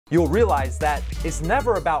you'll realize that it's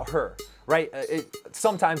never about her, right?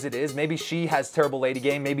 Sometimes it is. Maybe she has terrible lady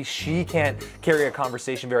game. Maybe she can't carry a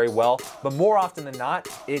conversation very well. But more often than not,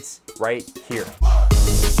 it's right here.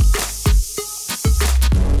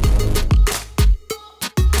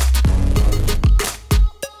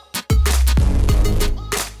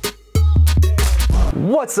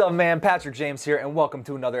 What's up, man? Patrick James here, and welcome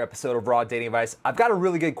to another episode of Raw Dating Advice. I've got a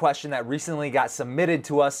really good question that recently got submitted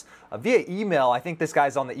to us via email. I think this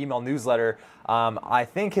guy's on the email newsletter. I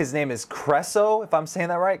think his name is Creso, if I'm saying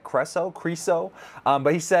that right. Creso.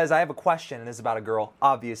 But he says, I have a question, and this is about a girl,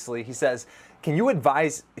 obviously. He says, can you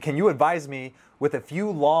advise me with a few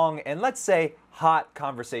long and, let's say, hot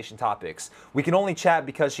conversation topics? We can only chat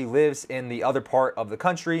because she lives in the other part of the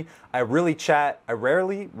country. I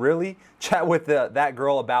rarely really chat with that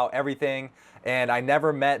girl about everything, and I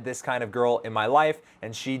never met this kind of girl in my life,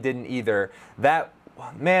 and she didn't either.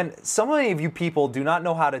 Man, so many of you people do not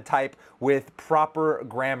know how to type with proper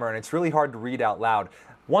grammar, and it's really hard to read out loud.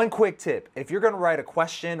 One quick tip: if you're going to write a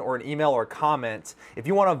question or an email or a comment, if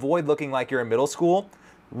you want to avoid looking like you're in middle school,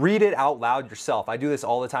 read it out loud yourself. I do this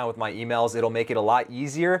all the time with my emails. It'll make it a lot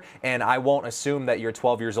easier, and I won't assume that you're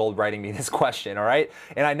 12 years old writing me this question, all right?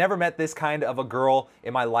 And I never met this kind of a girl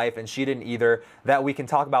in my life, and she didn't either, that we can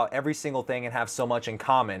talk about every single thing and have so much in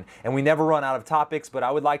common. And we never run out of topics, but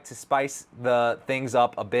I would like to spice the things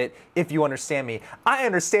up a bit, if you understand me. I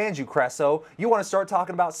understand you, Creso. You want to start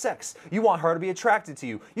talking about sex. You want her to be attracted to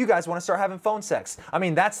you. You guys want to start having phone sex. I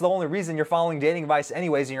mean, that's the only reason you're following dating advice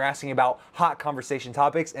anyways, and you're asking about hot conversation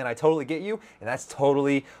topics. And I totally get you, and that's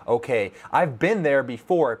totally okay. I've been there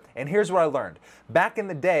before, and here's what I learned. Back in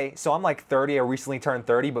the day, so I'm like 30, I recently turned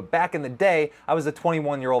 30, but back in the day, I was a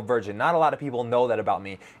 21-year-old virgin. Not a lot of people know that about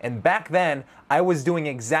me. And back then, I was doing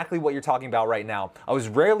exactly what you're talking about right now. I was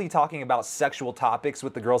rarely talking about sexual topics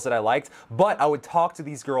with the girls that I liked, but I would talk to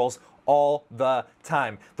these girls all the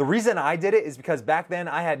time. The reason I did it is because back then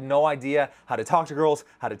I had no idea how to talk to girls,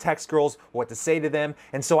 how to text girls, what to say to them.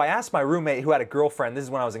 And so I asked my roommate who had a girlfriend. This is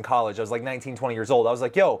when I was in college. I was like 19, 20 years old. I was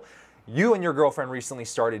like, yo, you and your girlfriend recently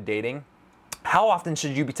started dating. How often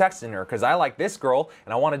should you be texting her? Because I like this girl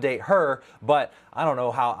and I want to date her, but I don't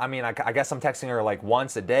know how. I mean, I guess I'm texting her like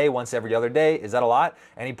once a day, once every other day. Is that a lot?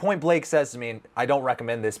 And he point blank says to me, and I don't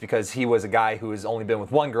recommend this because he was a guy who has only been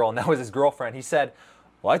with one girl, and that was his girlfriend. He said,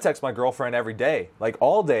 well, I text my girlfriend every day, like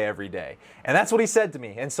all day, every day. And that's what he said to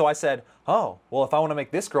me. And so I said, oh, well, if I want to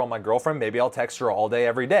make this girl my girlfriend, maybe I'll text her all day,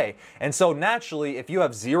 every day. And so naturally, if you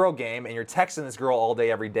have zero game and you're texting this girl all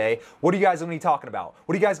day, every day, what are you guys going to be talking about?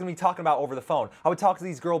 What are you guys going to be talking about over the phone? I would talk to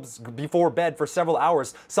these girls before bed for several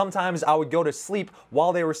hours. Sometimes I would go to sleep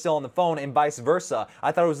while they were still on the phone and vice versa.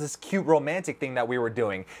 I thought it was this cute romantic thing that we were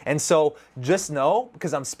doing. And so just know,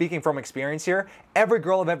 because I'm speaking from experience here, every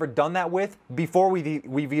girl I've ever done that with, before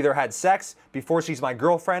we've either had sex, before she's my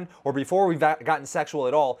girlfriend, or before we've gotten sexual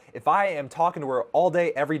at all, if I am talking to her all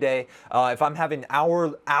day, every day, if I'm having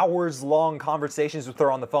hours-long conversations with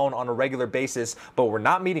her on the phone on a regular basis, but we're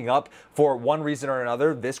not meeting up for one reason or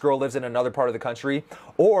another, this girl lives in another part of the country,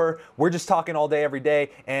 or we're just talking all day, every day,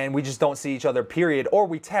 and we just don't see each other, period, or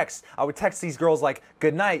we text. I would text these girls like,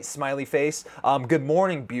 good night, smiley face, good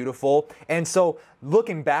morning, beautiful. And so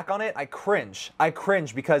looking back on it, I cringe. I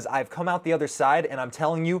cringe because I've come out the other side, and I'm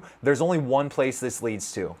telling you, there's only one place this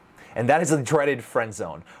leads to. And that is the dreaded friend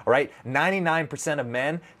zone, all right? 99% of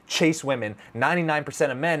men chase women.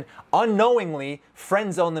 99% of men unknowingly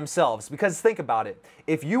friend zone themselves. Because think about it.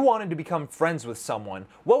 If you wanted to become friends with someone,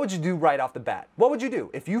 what would you do right off the bat? What would you do?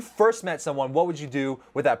 If you first met someone, what would you do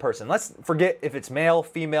with that person? Let's forget if it's male,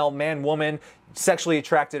 female, man, woman, sexually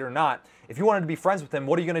attracted or not. If you wanted to be friends with them,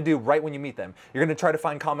 what are you going to do right when you meet them? You're going to try to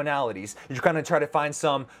find commonalities. You're going to try to find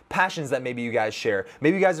some passions that maybe you guys share.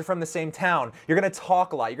 Maybe you guys are from the same town. You're going to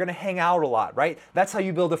talk a lot. You're going to hang out a lot, right? That's how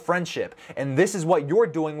you build a friendship. And this is what you're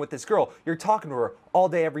doing with this girl. You're talking to her all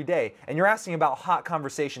day, every day, and you're asking about hot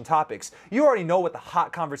conversation topics. You already know what the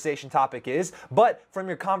hot conversation topic is, but from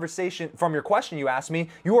your question you asked me,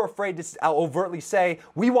 you were afraid to overtly say,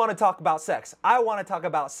 we want to talk about sex. I want to talk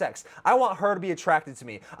about sex. I want her to be attracted to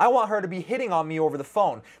me. I want her to be hitting on me over the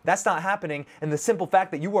phone. That's not happening, and the simple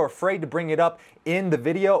fact that you were afraid to bring it up in the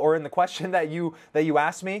video or in the question that you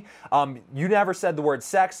asked me, you never said the word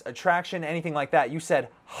sex, attraction, anything like that. You said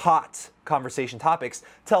hot conversation topics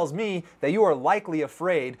tells me that you are likely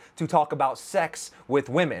afraid to talk about sex with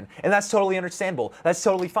women. And that's totally understandable. That's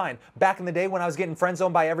totally fine. Back in the day when I was getting friend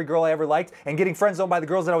zoned by every girl I ever liked and getting friend zoned by the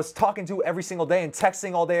girls that I was talking to every single day and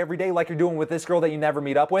texting all day every day like you're doing with this girl that you never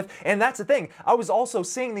meet up with. And that's the thing. I was also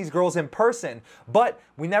seeing these girls in person, but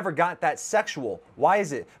we never got that sexual. Why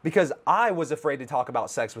is it? Because I was afraid to talk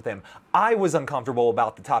about sex with him. I was uncomfortable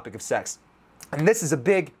about the topic of sex. And this is a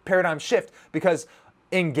big paradigm shift because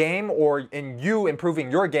in game or in you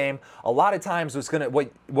improving your game, a lot of times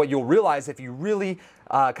what you'll realize if you really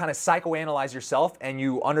kind of psychoanalyze yourself and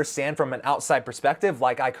you understand from an outside perspective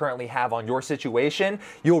like I currently have on your situation,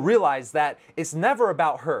 you'll realize that it's never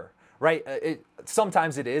about her. Right?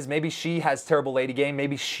 Sometimes it is. Maybe she has terrible lady game.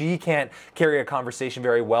 Maybe she can't carry a conversation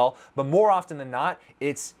very well. But more often than not,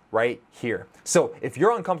 it's right here. So if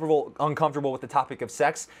you're uncomfortable with the topic of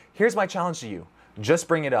sex, here's my challenge to you. Just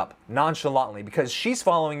bring it up nonchalantly because she's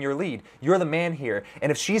following your lead. You're the man here.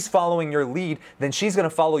 And if she's following your lead, then she's going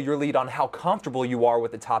to follow your lead on how comfortable you are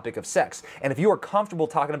with the topic of sex. And if you are comfortable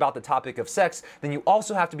talking about the topic of sex, then you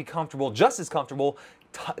also have to be comfortable, just as comfortable,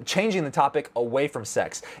 changing the topic away from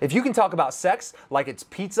sex. If you can talk about sex like it's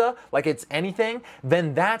pizza, like it's anything,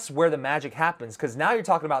 then that's where the magic happens because now you're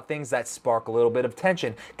talking about things that spark a little bit of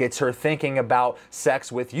tension, gets her thinking about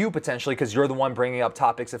sex with you potentially because you're the one bringing up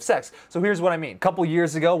topics of sex. So here's what I mean. A couple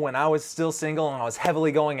years ago when I was still single and I was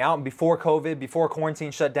heavily going out and before COVID, before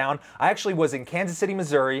quarantine shut down, I actually was in Kansas City,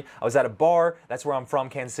 Missouri. I was at a bar. That's where I'm from,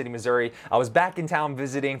 Kansas City, Missouri. I was back in town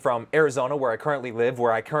visiting from Arizona where I currently live,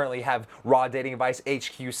 where I currently have Raw Dating Advice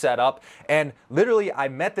HQ set up, and literally I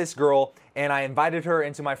met this girl and I invited her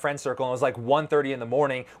into my friend circle and it was like 1:30 in the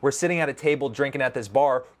morning. We're sitting at a table drinking at this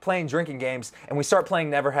bar, playing drinking games, and we start playing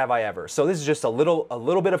Never Have I Ever. So this is just a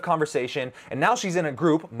little bit of conversation, and now she's in a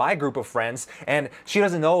group, my group of friends, and she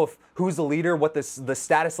doesn't know who's the leader, what the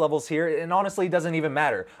status levels here, and honestly it doesn't even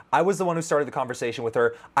matter. I was the one who started the conversation with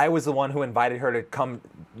her. I was the one who invited her to come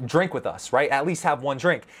drink with us, right? At least have one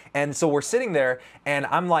drink. And so we're sitting there and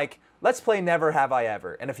I'm like, let's play Never Have I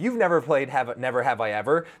Ever. And if you've never played Never Have I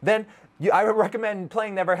Ever, then I would recommend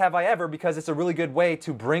playing Never Have I Ever because it's a really good way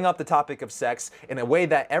to bring up the topic of sex in a way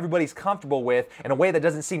that everybody's comfortable with, in a way that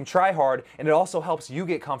doesn't seem try hard, and it also helps you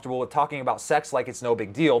get comfortable with talking about sex like it's no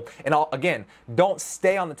big deal. And again, don't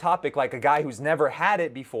stay on the topic like a guy who's never had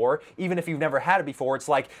it before. Even if you've never had it before, it's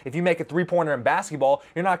like if you make a three-pointer in basketball,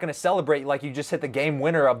 you're not going to celebrate like you just hit the game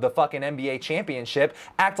winner of the fucking NBA championship.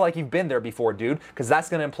 Act like you've been there before, dude, because that's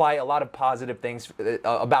going to imply a lot of positive things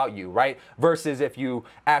about you, right? Versus if you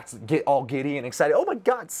get all giddy and excited, oh my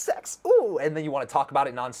God, sex, ooh, and then you want to talk about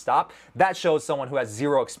it nonstop. That shows someone who has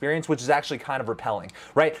zero experience, which is actually kind of repelling,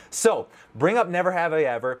 right? So bring up Never Have I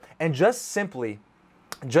Ever and just simply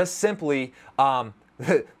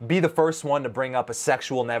be the first one to bring up a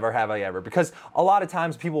sexual Never Have I Ever, because a lot of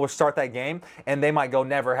times people will start that game and they might go,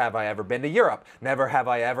 never have I ever been to Europe, never have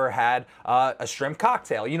I ever had a shrimp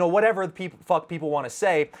cocktail, you know, whatever the people want to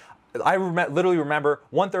say. I literally remember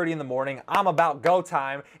 1:30 in the morning, I'm about go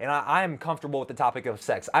time, and I am comfortable with the topic of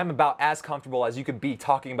sex. I'm about as comfortable as you could be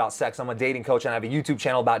talking about sex. I'm a dating coach, and I have a YouTube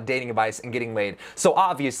channel about dating advice and getting laid. So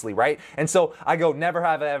obviously, right? And so I go, never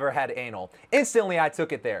have I ever had anal. Instantly, I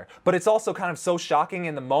took it there. But it's also kind of so shocking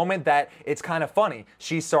in the moment that it's kind of funny.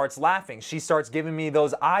 She starts laughing. She starts giving me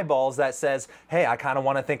those eyeballs that says, hey, I kind of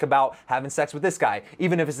want to think about having sex with this guy,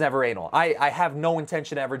 even if it's never anal. I have no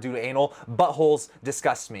intention to ever do anal. Buttholes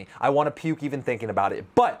disgust me. I want to puke even thinking about it.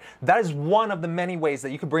 But that is one of the many ways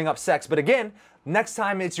that you can bring up sex. But again, next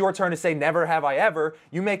time it's your turn to say never have I ever,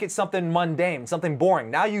 you make it something mundane, something boring.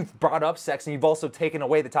 Now you've brought up sex and you've also taken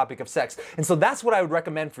away the topic of sex. And so that's what I would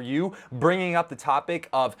recommend for you, bringing up the topic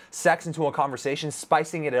of sex into a conversation,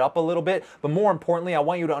 spicing it up a little bit. But more importantly, I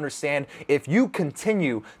want you to understand, if you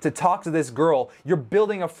continue to talk to this girl, you're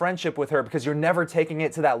building a friendship with her because you're never taking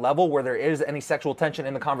it to that level where there is any sexual tension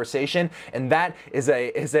in the conversation. And that is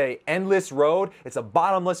a endless road. It's a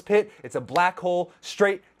bottomless pit. It's a black hole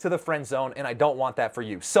straight to the friend zone, and I don't want that for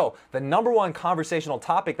you. So the number one conversational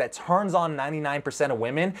topic that turns on 99% of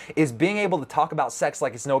women is being able to talk about sex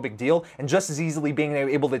like it's no big deal, and just as easily being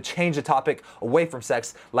able to change the topic away from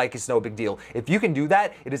sex like it's no big deal. If you can do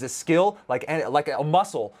that, it is a skill like a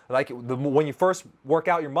muscle. When you first work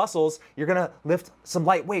out your muscles, you're gonna lift some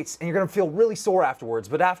light weights and you're gonna feel really sore afterwards.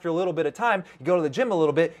 But after a little bit of time, you go to the gym a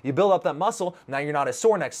little bit, you build up that muscle, now you're not as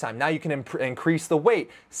sore next time. Now you can increase the weight.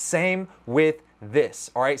 Same with this,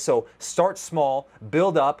 all right? So start small,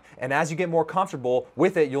 build up, and as you get more comfortable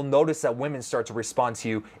with it, you'll notice that women start to respond to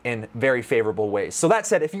you in very favorable ways. So that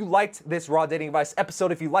said, if you liked this Raw Dating Advice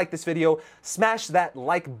episode, if you liked this video, smash that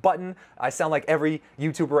like button. I sound like every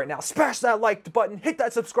YouTuber right now. Smash that like button, hit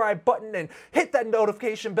that subscribe button, and hit that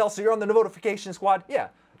notification bell so you're on the notification squad. Yeah,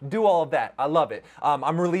 do all of that. I love it.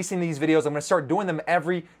 I'm releasing these videos. I'm gonna start doing them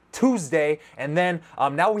every Tuesday, and then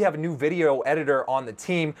now we have a new video editor on the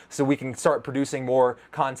team so we can start producing more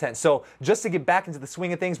content. So just to get back into the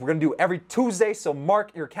swing of things, we're gonna do every Tuesday, so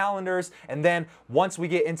mark your calendars, and then once we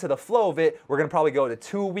get into the flow of it, we're gonna probably go to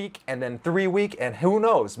 2-week and then 3-week, and who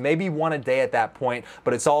knows, maybe 1 a day at that point,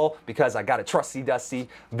 but it's all because I got a trusty dusty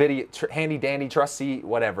video, handy dandy trusty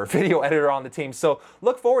whatever video editor on the team. So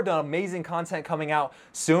look forward to amazing content coming out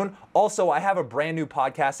soon. Also, I have a brand new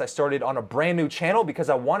podcast I started on a brand new channel because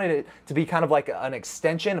I wanted it to be kind of like an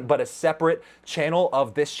extension, but a separate channel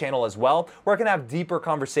of this channel as well, where I can have deeper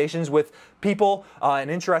conversations with people and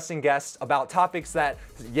interesting guests about topics that,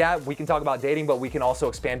 yeah, we can talk about dating, but we can also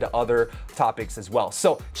expand to other topics as well.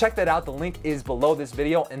 So check that out. The link is below this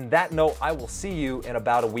video. And that note, I will see you in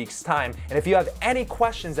about a week's time. And if you have any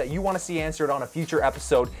questions that you want to see answered on a future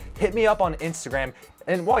episode, hit me up on Instagram.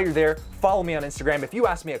 And while you're there, follow me on Instagram. If you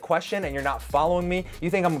ask me a question and you're not following me, you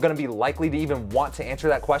think I'm gonna be likely to even want to answer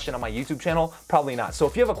that question on my YouTube channel? Probably not. So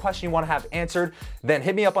if you have a question you wanna have answered, then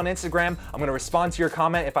hit me up on Instagram. I'm gonna respond to your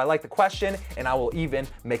comment if I like the question, and I will even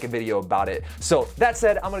make a video about it. So that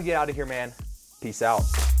said, I'm gonna get out of here, man. Peace out.